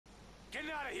Getting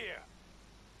out of here!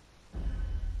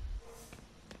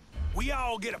 We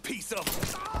all get a piece of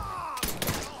it. Ah!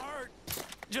 Don't hurt.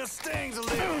 Just stings a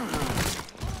little.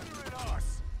 Murdering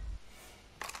us.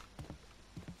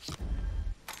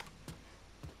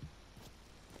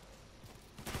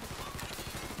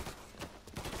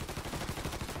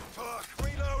 Fuck,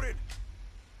 reloaded.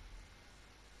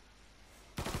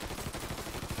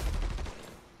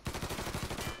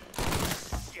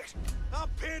 Shit, I'm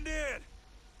pinned in.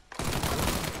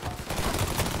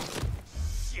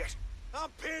 Shit, I'm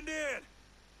pinned in.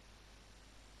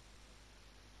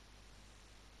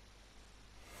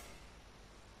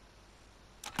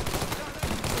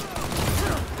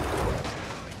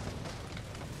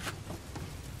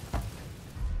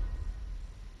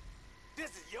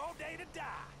 This is your day to die.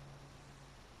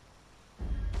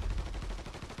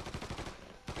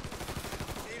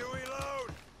 Need to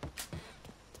reload.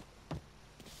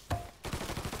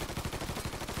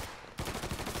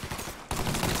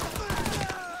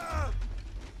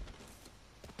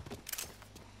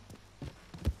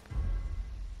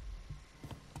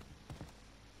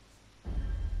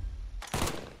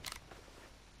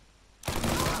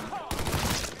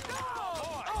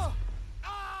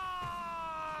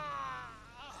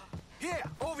 Here,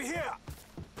 over here.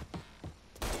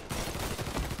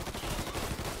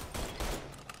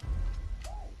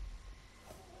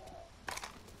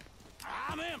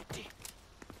 I'm empty.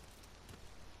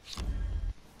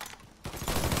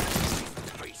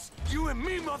 Face, you and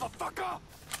me, motherfucker.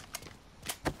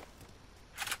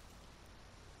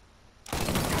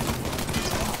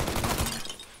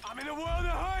 I'm in a world of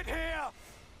hurt here.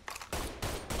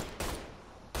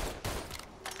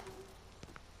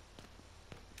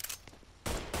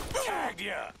 Tagged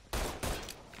ya.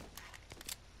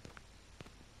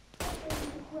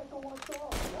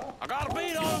 I got a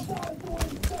beat on him.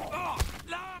 Oh,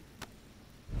 no.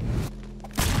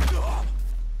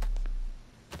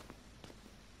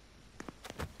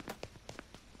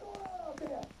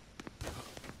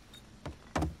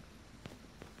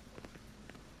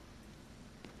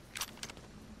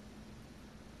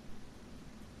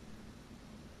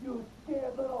 You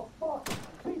scared little fuck!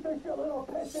 Piece of shit little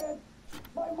pisshead!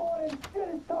 My morning shit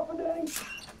is tougher than any...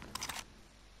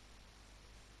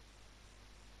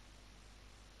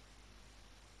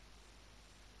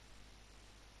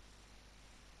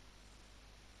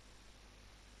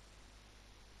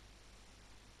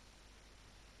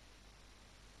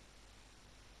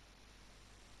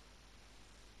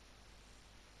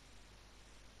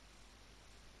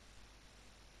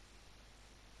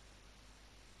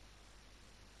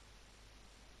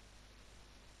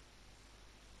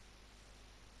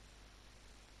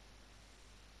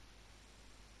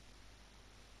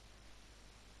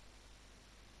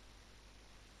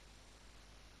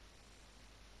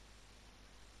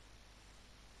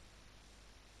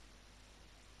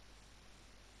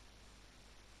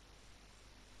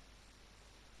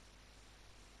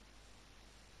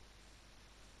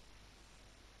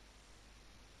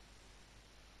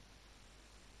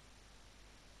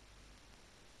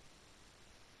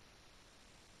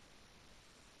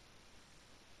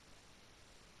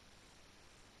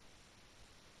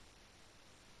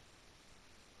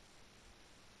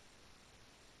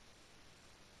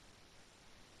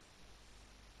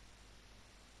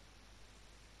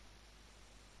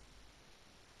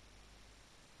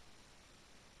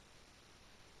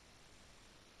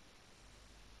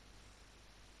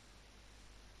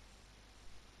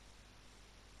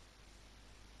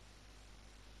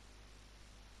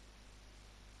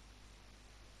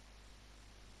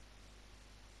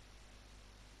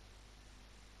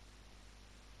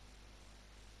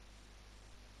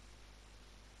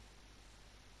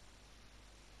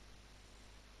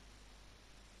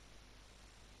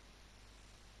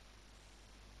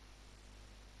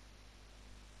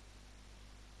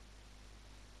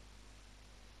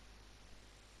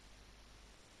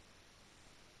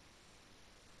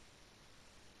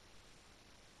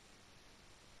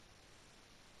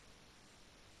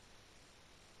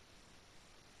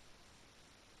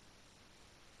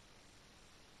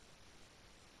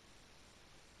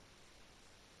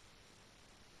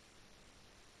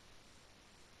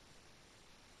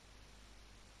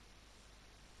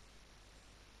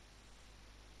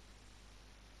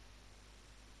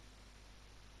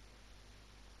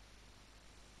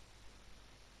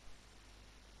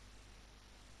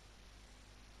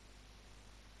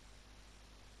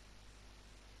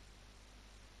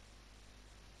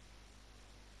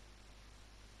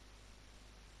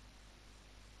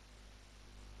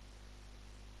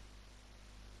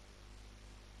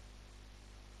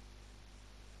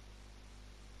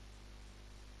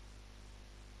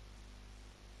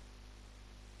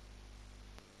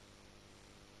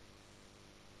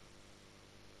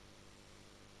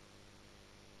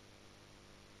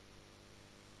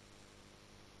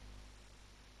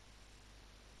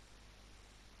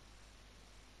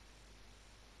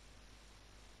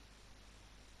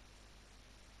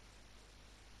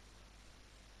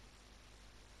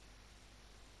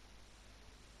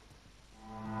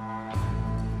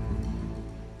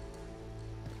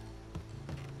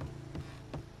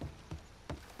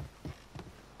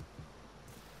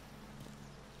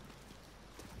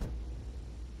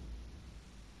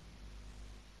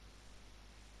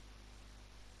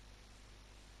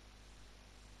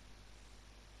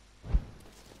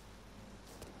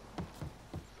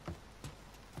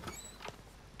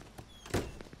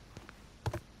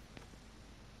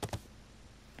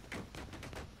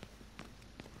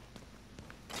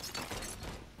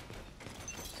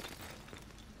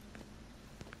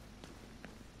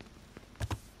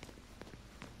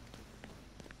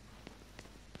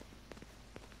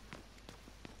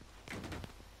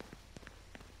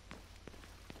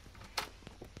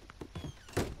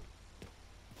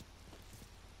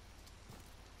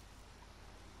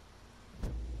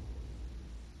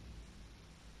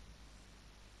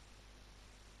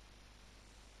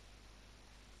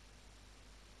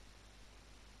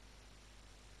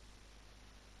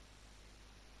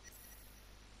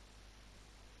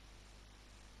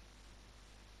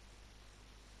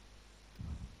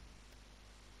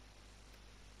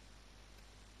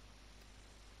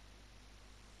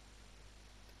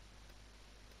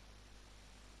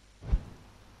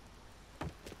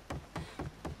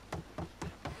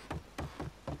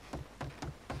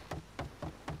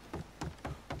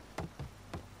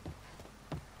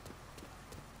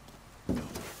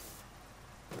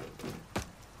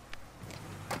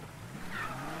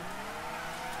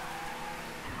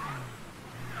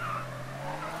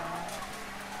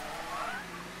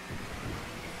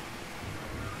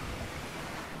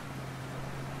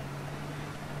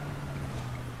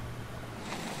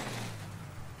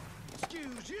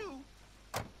 was you.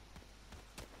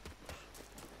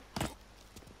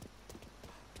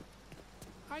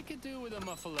 I could do with a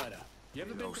muffaletta. You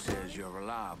ever been Vito to says Bali? you're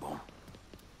reliable.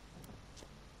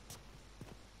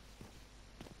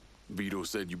 Vito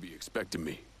said you'd be expecting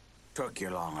me. Took you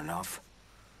long enough.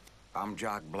 I'm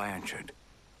Jock Blanchard.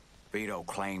 Vito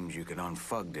claims you can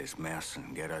unfug this mess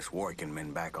and get us working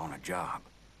men back on a job.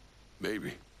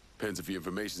 Maybe. Depends if the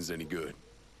information's any good.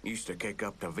 Used to kick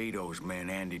up to Vito's man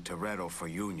Andy Toretto for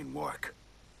union work.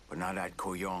 But now that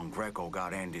Couillon Greco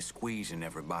got Andy squeezing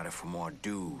everybody for more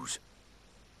dues.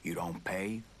 You don't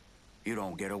pay, you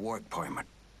don't get a work permit.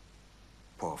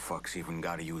 Poor fuck's even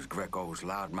gotta use Greco's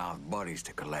loudmouth buddies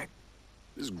to collect.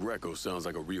 This Greco sounds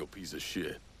like a real piece of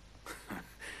shit.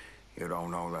 You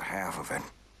don't know the half of it.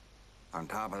 On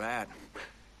top of that,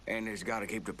 Andy's gotta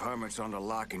keep the permits under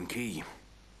lock and key.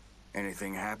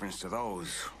 Anything happens to those,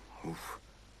 oof,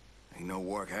 ain't no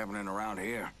work happening around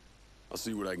here. I'll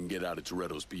see what I can get out of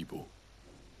Toretto's people.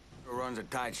 He runs a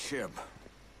tight ship,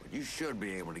 but you should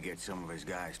be able to get some of his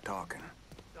guys talking.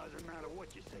 Doesn't matter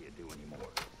what you say or do anymore.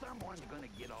 Someone's gonna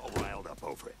get all riled up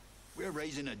over it. We're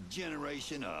raising a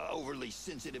generation of overly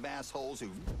sensitive assholes who...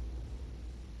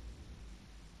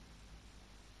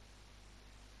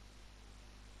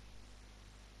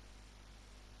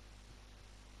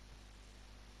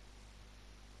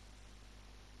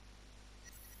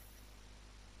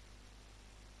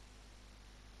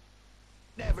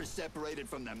 never separated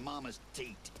from their mama's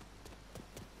teat.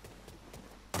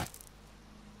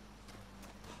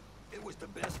 It was the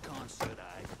best concert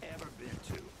I've ever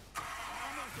been to.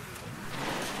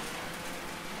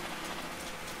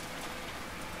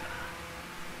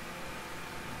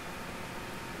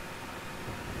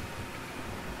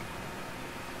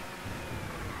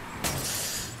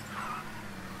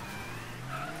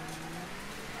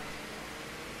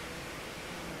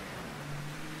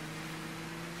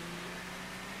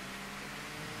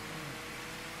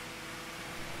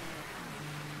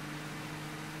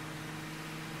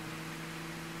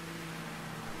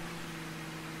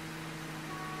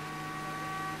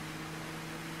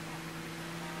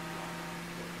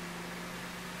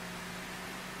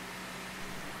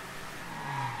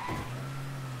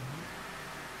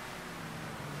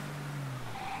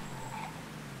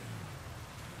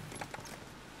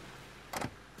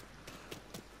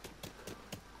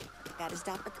 Gotta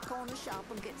stop at the corner shop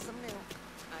and get some milk,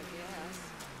 I guess.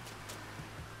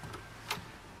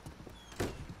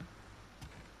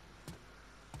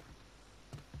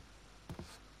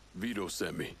 Vito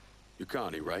sent me. You're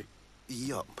Connie, right?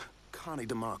 Yup. Connie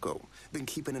DeMarco. Been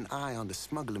keeping an eye on the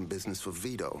smuggling business for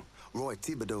Vito. Roy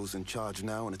Thibodeau's in charge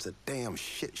now, and it's a damn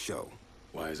shit show.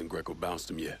 Why hasn't Greco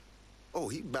bounced him yet? Oh,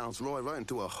 he bounced Roy right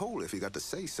into a hole if he got to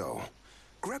say so.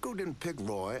 Greco didn't pick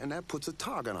Roy, and that puts a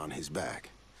target on his back.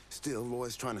 Still,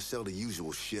 Roy's trying to sell the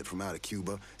usual shit from out of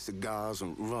Cuba. Cigars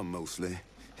and rum, mostly.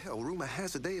 Hell, rumor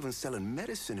has it they even selling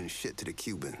medicine and shit to the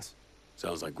Cubans.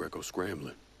 Sounds like Greco's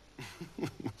scrambling.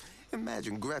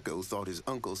 Imagine Greco thought his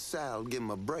Uncle Sal'd give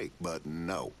him a break, but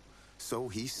no. So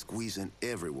he's squeezing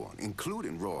everyone,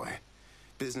 including Roy.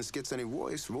 Business gets any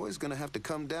worse, Roy's gonna have to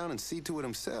come down and see to it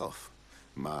himself.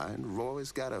 Mind,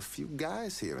 Roy's got a few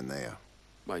guys here and there.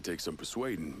 Might take some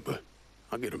persuading, but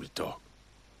I'll get him to talk.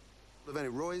 Of any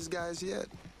Roy's guys yet?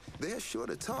 They're sure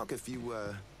to talk if you,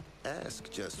 ask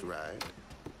just right.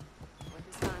 Well,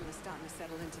 it's finally starting to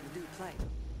settle into the new play.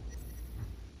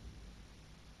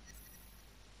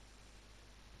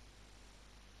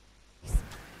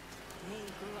 He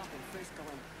grew up in Frisco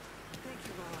and... Thank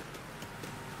you, Lord.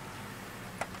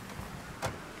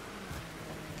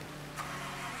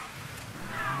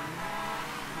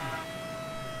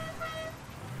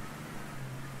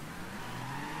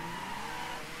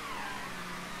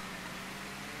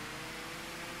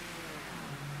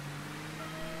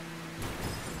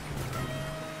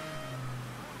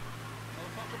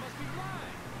 Motherfucker must be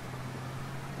blind.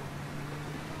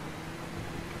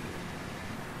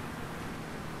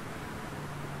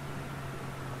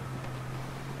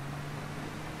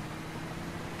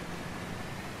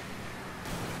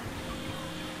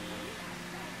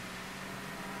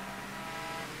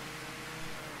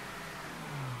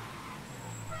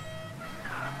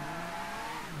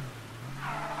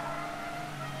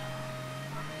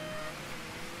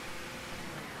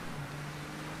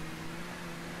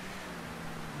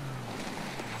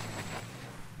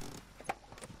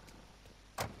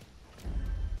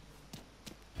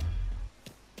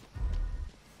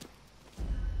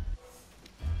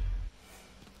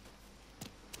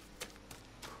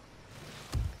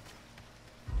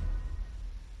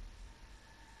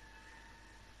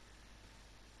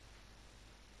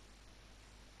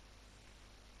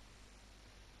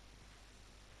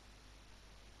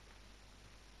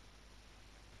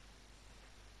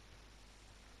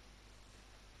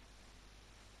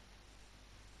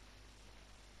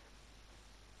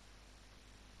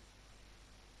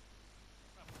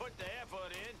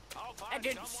 That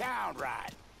didn't sound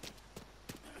right.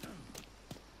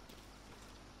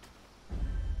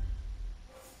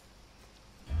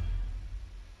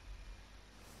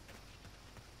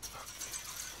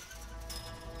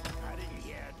 I didn't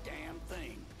hear a damn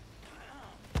thing.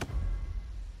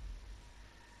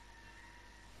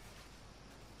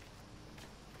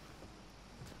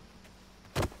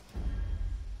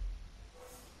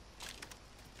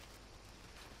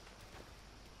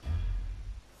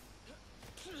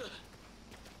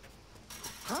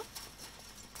 Huh?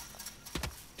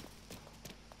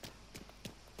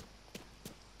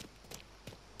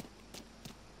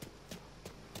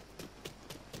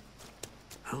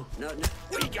 No.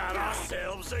 We got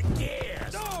ourselves a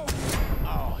guest. No!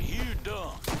 Oh, you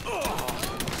done.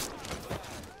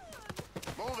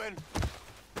 Moving.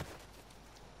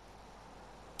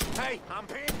 Hey, I'm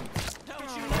pinned. Don't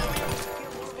you know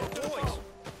your voice?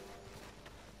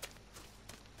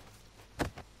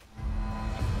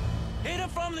 Hit him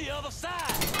from the other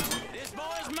side. This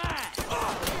boy's mine.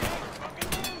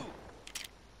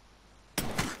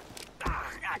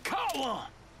 I caught one.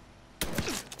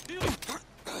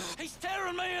 He's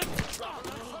tearing me in.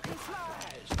 Fucking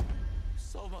flies.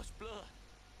 So much blood.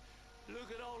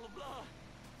 Look at all the blood.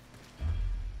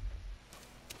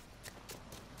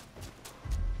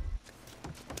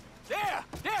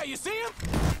 There, you see him?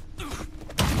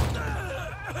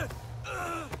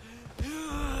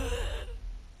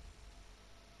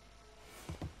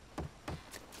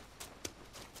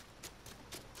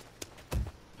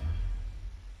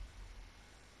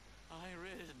 I ain't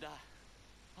ready to die.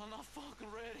 I'm not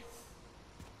fucking ready.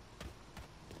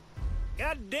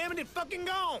 God damn it, it's fucking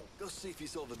gone. Go see if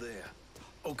he's over there.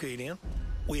 Okay, then.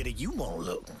 Where do you want to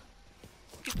look?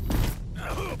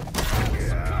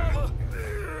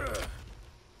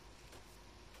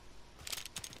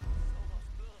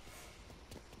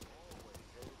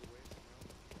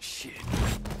 Shit.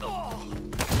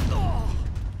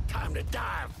 Time to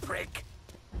die, prick.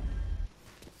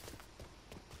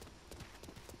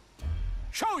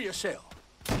 Show yourself.